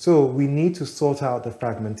 So we need to sort out the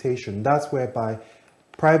fragmentation. That's whereby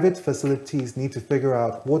private facilities need to figure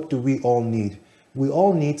out, what do we all need? We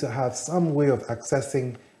all need to have some way of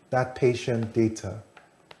accessing that patient data.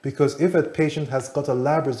 Because if a patient has got a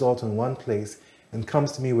lab result in one place and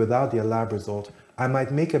comes to me without their lab result, I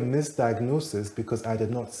might make a misdiagnosis because I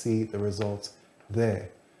did not see the results there.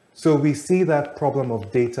 So we see that problem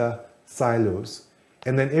of data silos.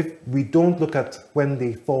 And then if we don't look at when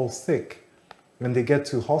they fall sick, when they get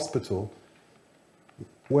to hospital,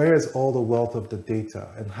 where is all the wealth of the data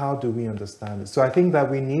and how do we understand it? So I think that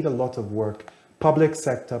we need a lot of work, public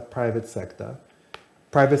sector, private sector,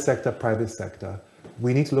 private sector, private sector.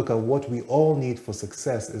 We need to look at what we all need for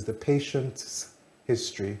success is the patient's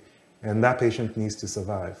history, and that patient needs to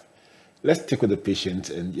survive. Let's take with the patient,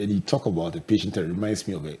 and you talk about the patient. It reminds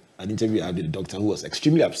me of an interview I had with a doctor who was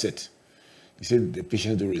extremely upset. He said the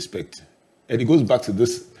patients don't respect. And it goes back to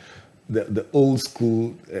this, the old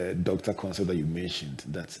school doctor concept that you mentioned,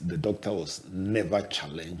 that the doctor was never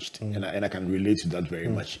challenged. And I can relate to that very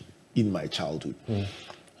much in my childhood.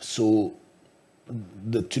 So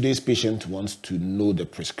today's patient wants to know the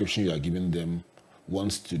prescription you are giving them,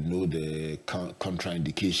 wants to know the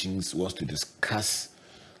contraindications, wants to discuss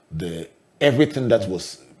everything that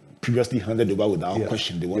was previously handed over without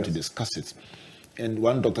question. They want to discuss it. And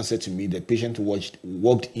one doctor said to me, the patient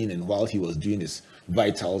walked in, and while he was doing his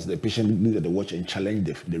vitals, the patient looked at the watch and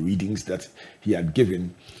challenged the readings that he had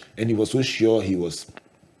given. And he was so sure he was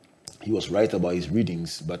right about his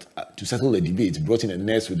readings, but to settle the debate, brought in a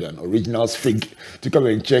nurse with an original fig to come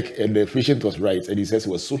and check, and the patient was right. And he says it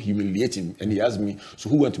was so humiliating. And he asked me, so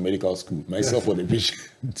who went to medical school, myself or the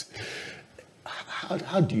patient?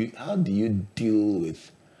 How do you deal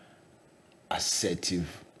with assertive,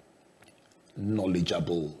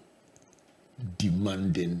 knowledgeable,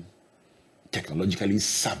 demanding, technologically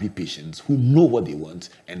savvy patients who know what they want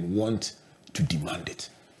and want to demand it?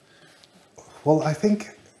 Well, I think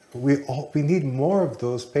we need more of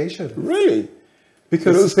those patients. Really?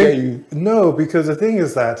 Because no, because the thing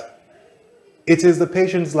is that it is the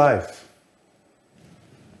patient's life.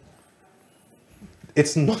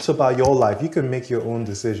 It's not about your life. You can make your own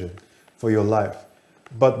decision for your life,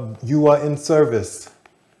 but you are in service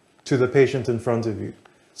to the patient in front of you.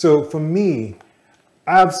 So for me,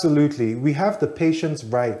 absolutely, we have the patient's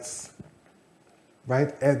rights,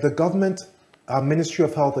 right? The government, our Ministry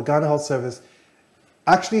of Health, the Ghana Health Service,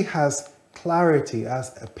 actually has clarity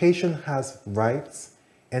as a patient has rights,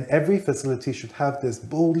 and every facility should have this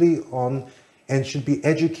boldly on and should be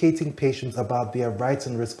educating patients about their rights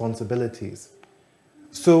and responsibilities.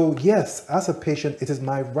 So yes, as a patient, it is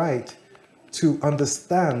my right to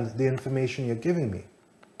understand the information you're giving me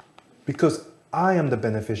because I am the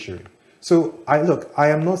beneficiary. So I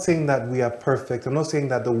am not saying that we are perfect. I'm not saying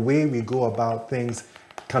that the way we go about things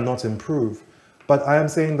cannot improve, but I am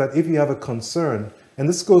saying that if you have a concern, and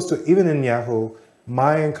this goes to even in Nyaho,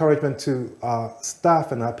 my encouragement to our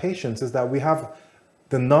staff and our patients is that we have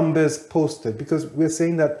the numbers posted because we're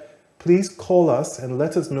saying that please call us and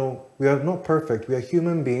let us know. We are not perfect. We are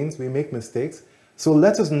human beings. We make mistakes. So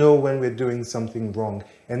let us know when we're doing something wrong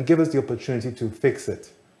and give us the opportunity to fix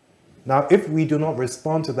it. Now, if we do not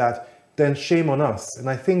respond to that, then shame on us. And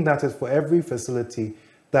I think that is for every facility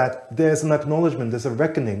that there's an acknowledgement, there's a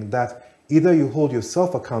reckoning that either you hold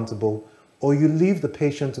yourself accountable or you leave the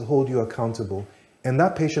patient to hold you accountable. And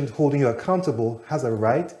that patient holding you accountable has a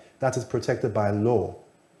right that is protected by law.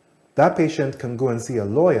 That patient can go and see a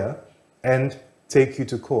lawyer and take you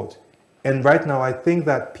to court. And right now, I think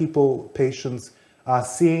that patients are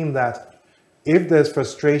seeing that if there's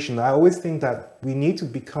frustration, I always think that we need to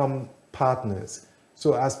become partners.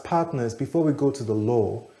 So as partners, before we go to the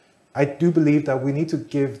law, I do believe that we need to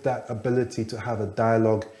give that ability to have a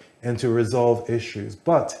dialogue and to resolve issues.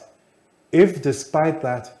 But if despite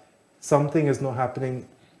that, something is not happening,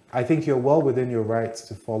 I think you're well within your rights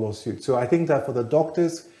to follow suit. So I think that for the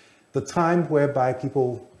doctors, the time whereby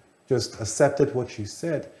people just accepted what you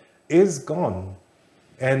said is gone.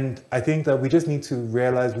 And I think that we just need to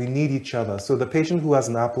realize we need each other. So the patient who has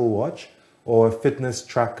an Apple Watch or a fitness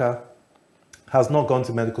tracker has not gone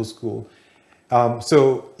to medical school.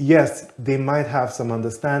 So yes, they might have some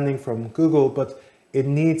understanding from Google, but it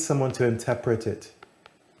needs someone to interpret it.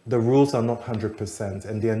 The rules are not 100%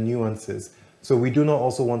 and there are nuances. So we do not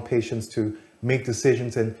also want patients to make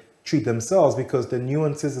decisions and treat themselves because the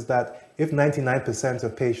nuances is that if 99%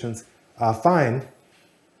 of patients are fine,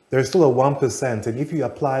 there's still a 1%. And if you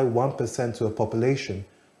apply 1% to a population,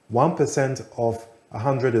 1% of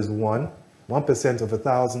 100 is 1%, 1% of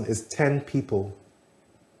 1,000 is 10 people.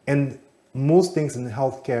 And most things in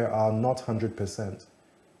healthcare are not 100%.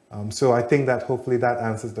 So I think that hopefully that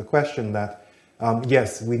answers the question that,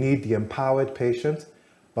 yes, we need the empowered patient,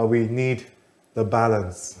 but we need the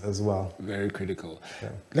balance as well. Very critical. Yeah.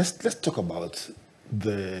 Let's talk about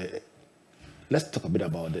let's talk a bit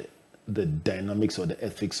about the dynamics or the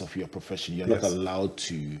ethics of your profession. You're not allowed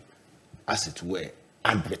to, as it were,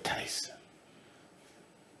 advertise.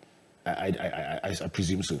 I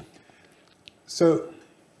presume so. So,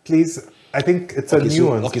 please, I think it's a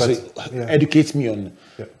nuance. Educate me on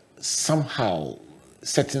somehow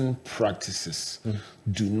certain practices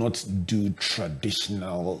do not do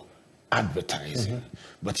traditional advertising,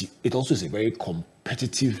 but it also is a very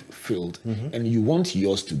competitive field, and you want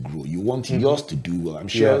yours to grow. You want yours to do well. I'm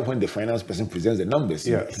sure when the finance person presents the numbers,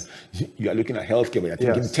 you are looking at healthcare, but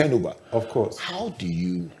you're thinking turnover. Of course. How do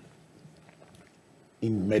you,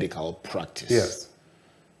 in medical practice,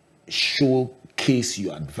 showcase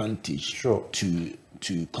your advantage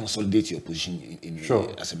to consolidate your position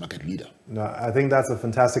as a market leader? No, I think that's a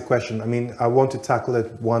fantastic question. I mean, I want to tackle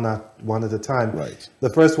it one at a time. Right. The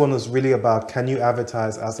first one is really about, can you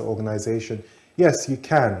advertise as an organization? Yes, you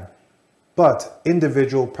can, but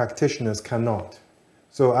individual practitioners cannot.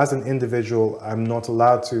 So as an individual, I'm not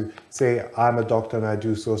allowed to say, I'm a doctor and I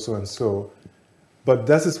do so, so, and so. But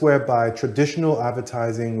this is whereby traditional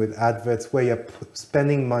advertising with adverts where you're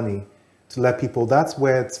spending money to let people, that's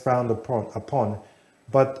where it's frowned upon.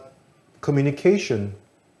 But communication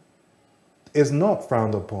is not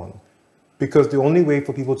frowned upon, because the only way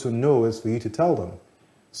for people to know is for you to tell them.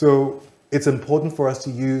 So it's important for us to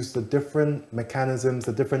use the different mechanisms,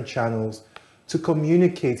 the different channels to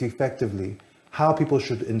communicate effectively how people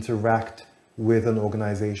should interact with an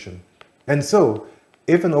organization. And so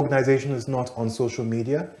if an organization is not on social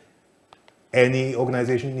media, any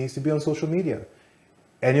organization needs to be on social media.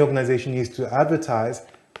 Any organization needs to advertise,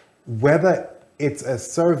 whether it's a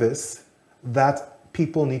service that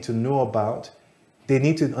people need to know about. They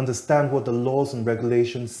need to understand what the laws and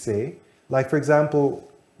regulations say. Like, for example,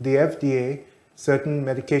 the FDA, certain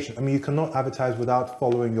medication, I mean, you cannot advertise without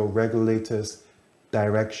following your regulator's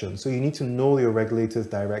direction. So you need to know your regulator's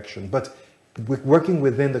direction. But working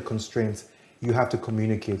within the constraints, you have to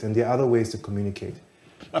communicate, and there are other ways to communicate.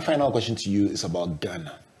 My final question to you is about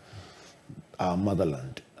Ghana, our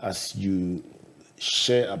motherland. As you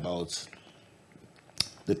share about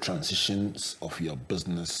the transitions of your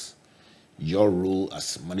business, your role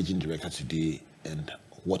as managing director today, and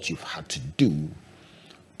what you've had to do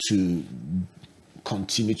to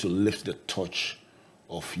continue to lift the torch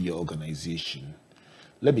of your organization.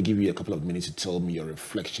 Let me give you a couple of minutes to tell me your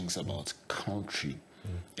reflections about country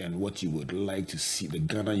and what you would like to see, the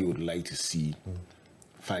Ghana you would like to see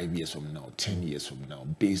 5 years from now, 10 years from now,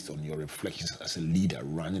 based on your reflections as a leader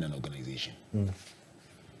running an organization.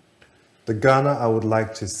 The Ghana I would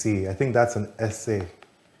like to see, I think that's an essay,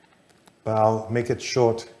 but I'll make it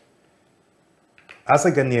short. As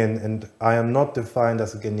a Ghanaian, and I am not defined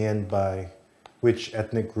as a Ghanaian by which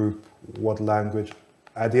ethnic group, what language,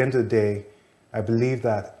 at the end of the day, I believe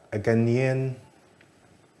that a Ghanaian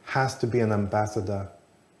has to be an ambassador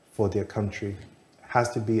for their country,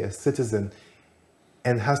 has to be a citizen,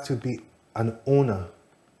 and has to be an owner.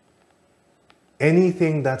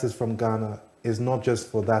 Anything that is from Ghana is not just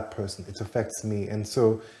for that person, it affects me. And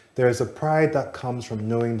so there is a pride that comes from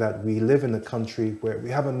knowing that we live in a country where we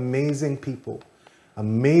have amazing people,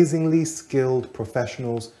 amazingly skilled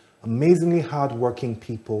professionals, amazingly hardworking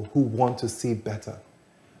people who want to see better.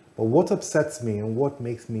 But what upsets me and what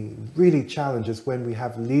makes me really challenged is when we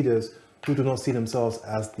have leaders who do not see themselves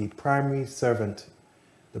as the primary servant,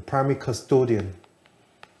 the primary custodian.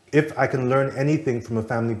 If I can learn anything from a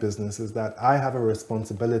family business, is that I have a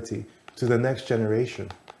responsibility to the next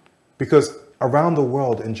generation. Because around the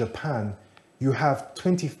world, in Japan, you have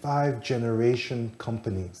 25 generation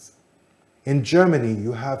companies. In Germany,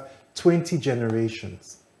 you have 20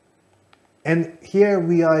 generations. And here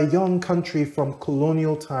we are a young country from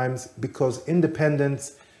colonial times, because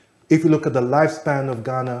independence, if you look at the lifespan of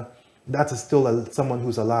Ghana, that is still someone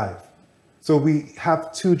who's alive. So we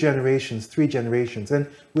have 2 generations, 3 generations. And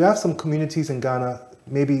we have some communities in Ghana,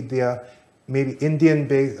 maybe they are Indian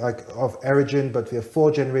based, like of origin, but we have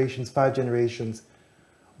 4 generations, 5 generations.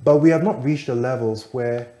 But we have not reached the levels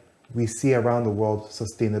where we see around the world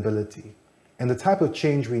sustainability. And the type of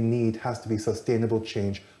change we need has to be sustainable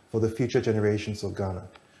change for the future generations of Ghana.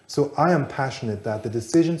 So I am passionate that the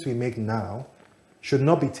decisions we make now should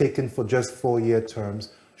not be taken for just 4-year terms,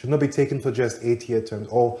 should not be taken for just 8-year terms,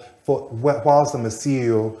 or for whilst I'm a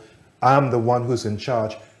CEO, I'm the one who's in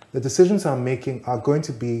charge. The decisions I'm making are going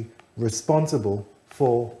to be responsible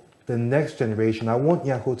for the next generation. I want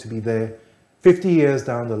Nyaho to be there 50 years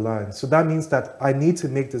down the line. So that means that I need to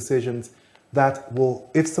make decisions that will,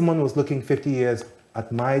 if someone was looking 50 years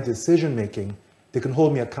at my decision making, They can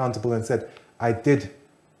hold me accountable and said, I did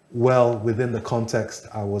well within the context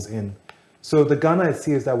I was in. So the Ghana I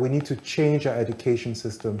see is that we need to change our education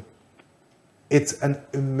system. It's an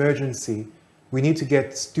emergency. We need to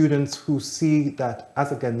get students who see that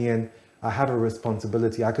as a Ghanaian, I have a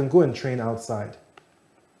responsibility. I can go and train outside,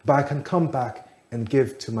 but I can come back and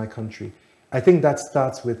give to my country. I think that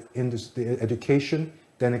starts with education,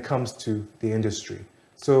 then it comes to the industry.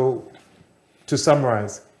 So to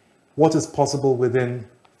summarize, what is possible within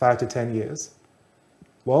 5 to 10 years?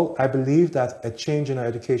 Well, I believe that a change in our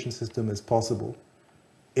education system is possible.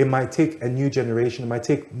 It might take a new generation, it might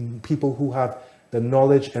take people who have the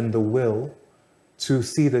knowledge and the will to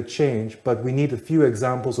see the change, but we need a few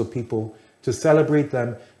examples of people to celebrate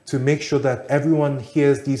them, to make sure that everyone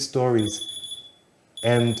hears these stories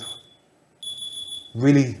and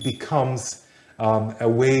really becomes a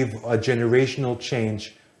wave, a generational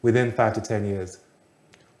change within 5 to 10 years.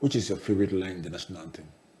 Which is your favorite line in the national anthem?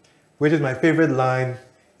 Which is my favorite line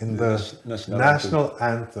in the national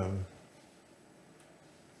anthem?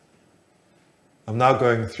 I'm now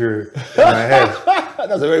going through in my head.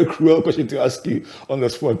 That's a very cruel question to ask you on the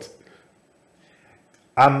spot.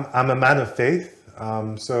 I'm a man of faith,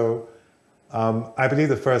 so I believe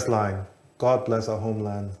the first line, God bless our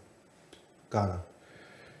homeland, Ghana.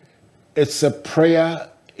 It's a prayer,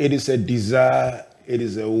 it is a desire, it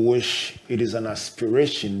is a wish, it is an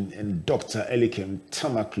aspiration, and Dr. Elikem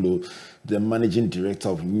Tamaklo, the managing director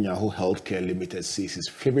of Nyaho Healthcare Limited, says his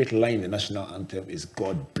favorite line in the national anthem is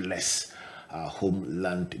God bless our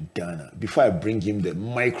homeland, Ghana. Before I bring him the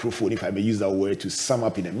microphone, if I may use that word to sum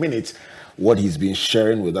up in a minute what he's been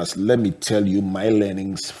sharing with us, let me tell you my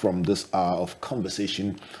learnings from this hour of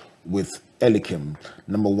conversation with Elikem.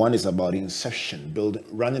 Number one is about inception,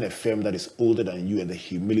 running a firm that is older than you, and the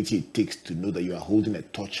humility it takes to know that you are holding a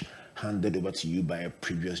torch handed over to you by a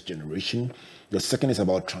previous generation. The second is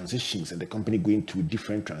about transitions and the company going through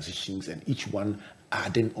different transitions and each one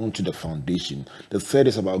adding onto the foundation. The third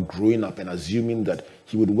is about growing up and assuming that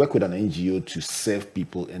he would work with an NGO to serve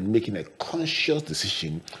people and making a conscious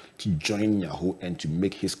decision to join Nyaho and to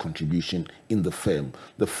make his contribution in the firm.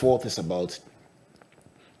 The fourth is about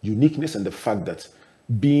uniqueness and the fact that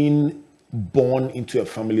being born into a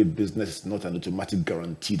family business is not an automatic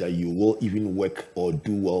guarantee that you will even work or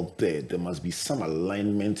do well there. There must be some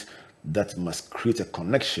alignment that must create a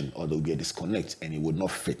connection, or there will be a disconnect and it would not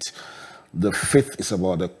fit. The fifth is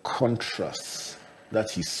about the contrasts that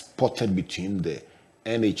he spotted between the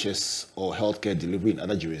NHS or healthcare delivery in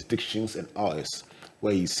other jurisdictions and ours,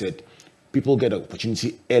 where he said people get an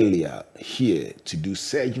opportunity earlier here to do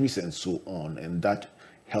surgeries and so on, and that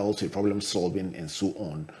helps with problem solving and so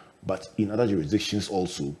on. But in other jurisdictions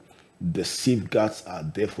also, the safeguards are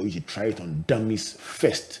there for you to try it on dummies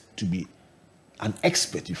first, to be an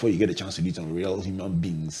expert before you get a chance to do it on real human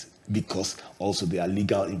beings, because also there are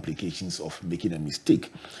legal implications of making a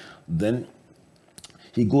mistake. Then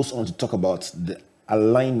he goes on to talk about the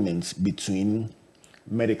alignment between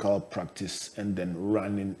medical practice and then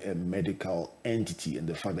running a medical entity, and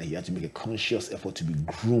the fact that he had to make a conscious effort to be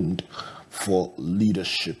groomed for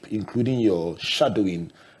leadership, including your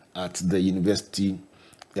shadowing at the university,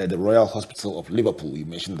 the Royal Hospital of Liverpool. You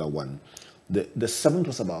mentioned that one. The seventh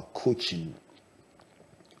was about coaching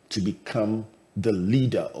to become the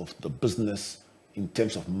leader of the business in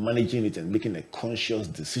terms of managing it and making a conscious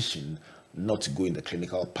decision not to go in the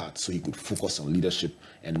clinical part, so he could focus on leadership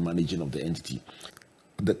and managing of the entity.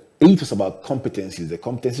 The eighth was about competencies, the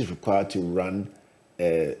competencies required to run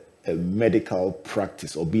a medical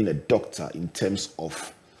practice or being a doctor in terms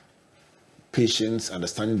of patients,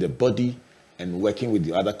 understanding the body and working with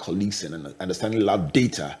the other colleagues and understanding lab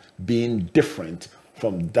data being different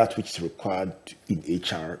from that which is required in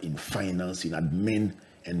HR, in finance, in admin,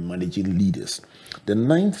 and managing leaders. The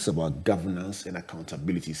ninth is about governance and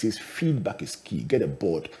accountability. It says feedback is key. Get a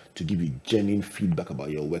board to give you genuine feedback about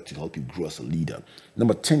your work to help you grow as a leader.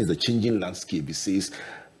 Number 10 is the changing landscape. It says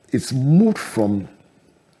it's moved from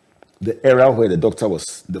the era where the doctor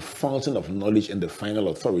was the fountain of knowledge and the final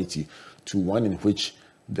authority to one in which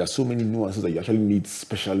there are so many nuances that you actually need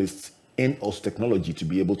specialists and also technology to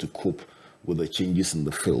be able to cope with the changes in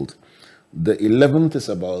the field. The 11th is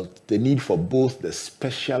about the need for both the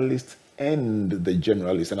specialist and the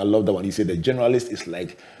generalist. And I love that one. He said the generalist is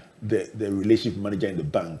like the relationship manager in the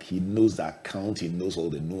bank. He knows the account, he knows all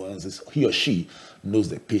the nuances. He or she knows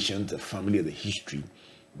the patient, the family, the history.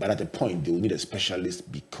 But at a point, they will need a specialist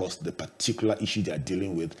because the particular issue they are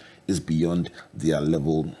dealing with is beyond their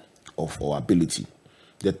level of or ability.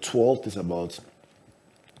 The 12th is about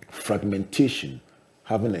fragmentation.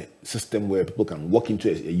 having a system where people can walk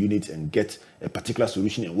into a unit and get a particular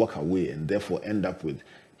solution and walk away, and therefore end up with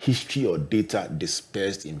history or data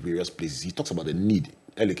dispersed in various places. He talks about the need,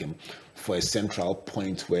 Elikem, for a central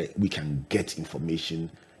point where we can get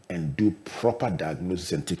information and do proper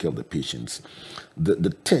diagnosis and take care of the patients. The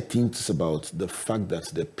 13th is about the fact that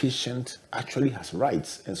the patient actually has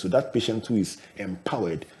rights, and so that patient who is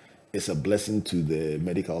empowered is a blessing to the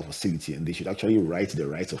medical facility, and they should actually write the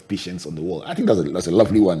rights of patients on the wall. I think that's a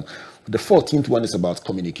lovely one. The 14th one is about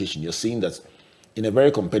communication. You're saying that in a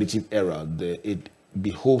very competitive era, it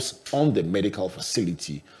behoves on the medical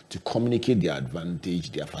facility to communicate their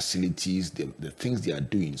advantage, their facilities, the things they are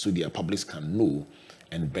doing, so their publics can know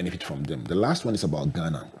and benefit from them. The last one is about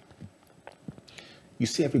Ghana. You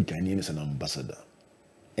see, every Ghanaian is an ambassador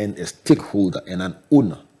and a stakeholder and an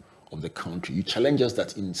owner of the country. You challenge us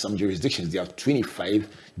that in some jurisdictions there are 25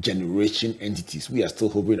 generation entities. We are still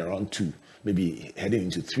hovering around 2, maybe heading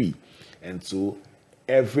into 3. And so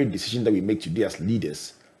every decision that we make today as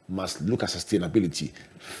leaders must look at sustainability.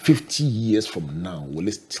 50 years from now, will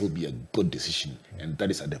it still be a good decision? And that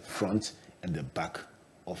is at the front and the back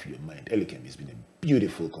of your mind. Elikem, it's been a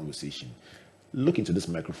beautiful conversation. Look into this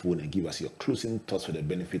microphone and give us your closing thoughts for the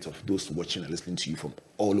benefit of those watching and listening to you from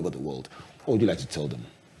all over the world. What would you like to tell them?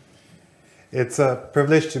 It's a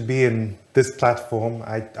privilege to be in this platform.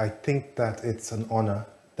 I think that it's an honor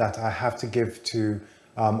that I have to give to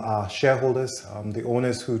our shareholders, the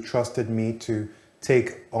owners who trusted me to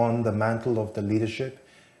take on the mantle of the leadership,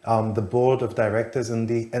 the board of directors, and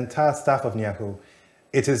the entire staff of Nyaho.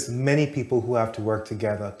 It is many people who have to work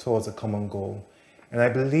together towards a common goal. And I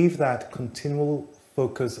believe that continual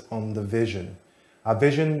focus on the vision. Our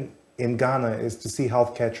vision in Ghana is to see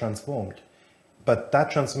healthcare transformed. But that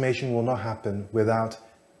transformation will not happen without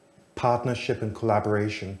partnership and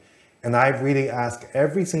collaboration. And I really ask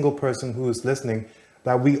every single person who is listening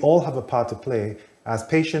that we all have a part to play. As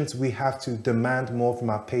patients, we have to demand more from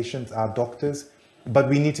our patients, our doctors, but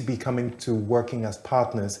we need to be coming to working as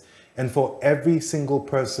partners. And for every single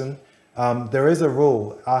person, there is a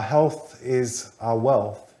role. Our health is our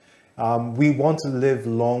wealth. We want to live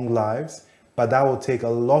long lives, but that will take a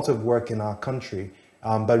lot of work in our country.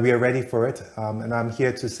 But we are ready for it, and I'm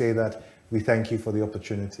here to say that we thank you for the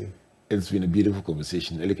opportunity. It's been a beautiful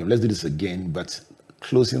conversation. Elikem, let's do this again, but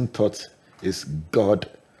closing thought is God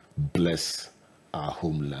bless our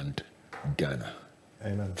homeland, Ghana.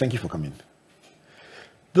 Amen. Thank you for coming.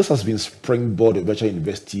 This has been Springboard of Virtual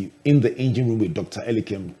University in the engine room with Dr.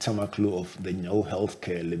 Elikem Tamaklo of the Nyaho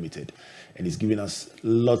Healthcare Limited, and he's giving us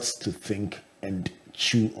lots to think and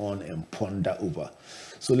chew on and ponder over.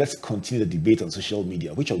 So let's continue the debate on social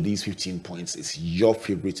media. Which of these 15 points is your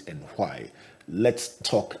favorite and why? Let's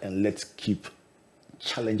talk and let's keep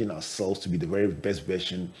challenging ourselves to be the very best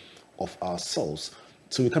version of ourselves.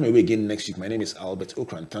 So we come away again next week. My name is Albert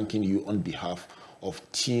Okran, thanking you on behalf of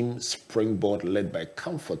Team Springboard led by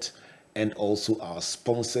Comfort and also our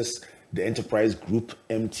sponsors, the Enterprise Group,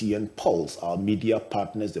 MTN Pulse, our media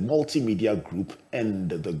partners, the Multimedia Group,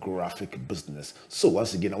 and the Graphic Business. So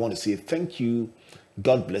once again, I want to say thank you.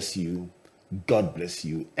 God bless you, God bless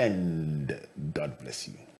you, and God bless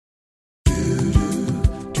you.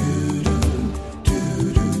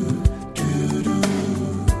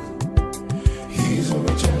 He's a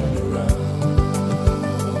turnaround.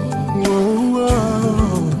 Whoa,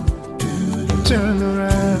 whoa. Turn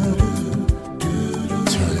around.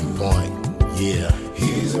 Turning point, yeah.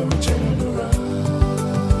 He's a turnaround.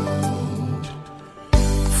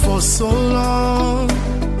 For so long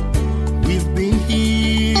we've been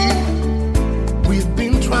here, we've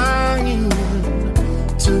been trying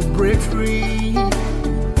to break free,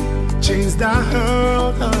 chains that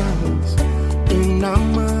hurt us in our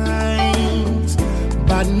minds,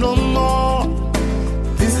 but no more.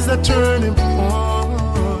 This is a turning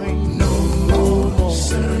point. No more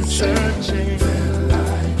searching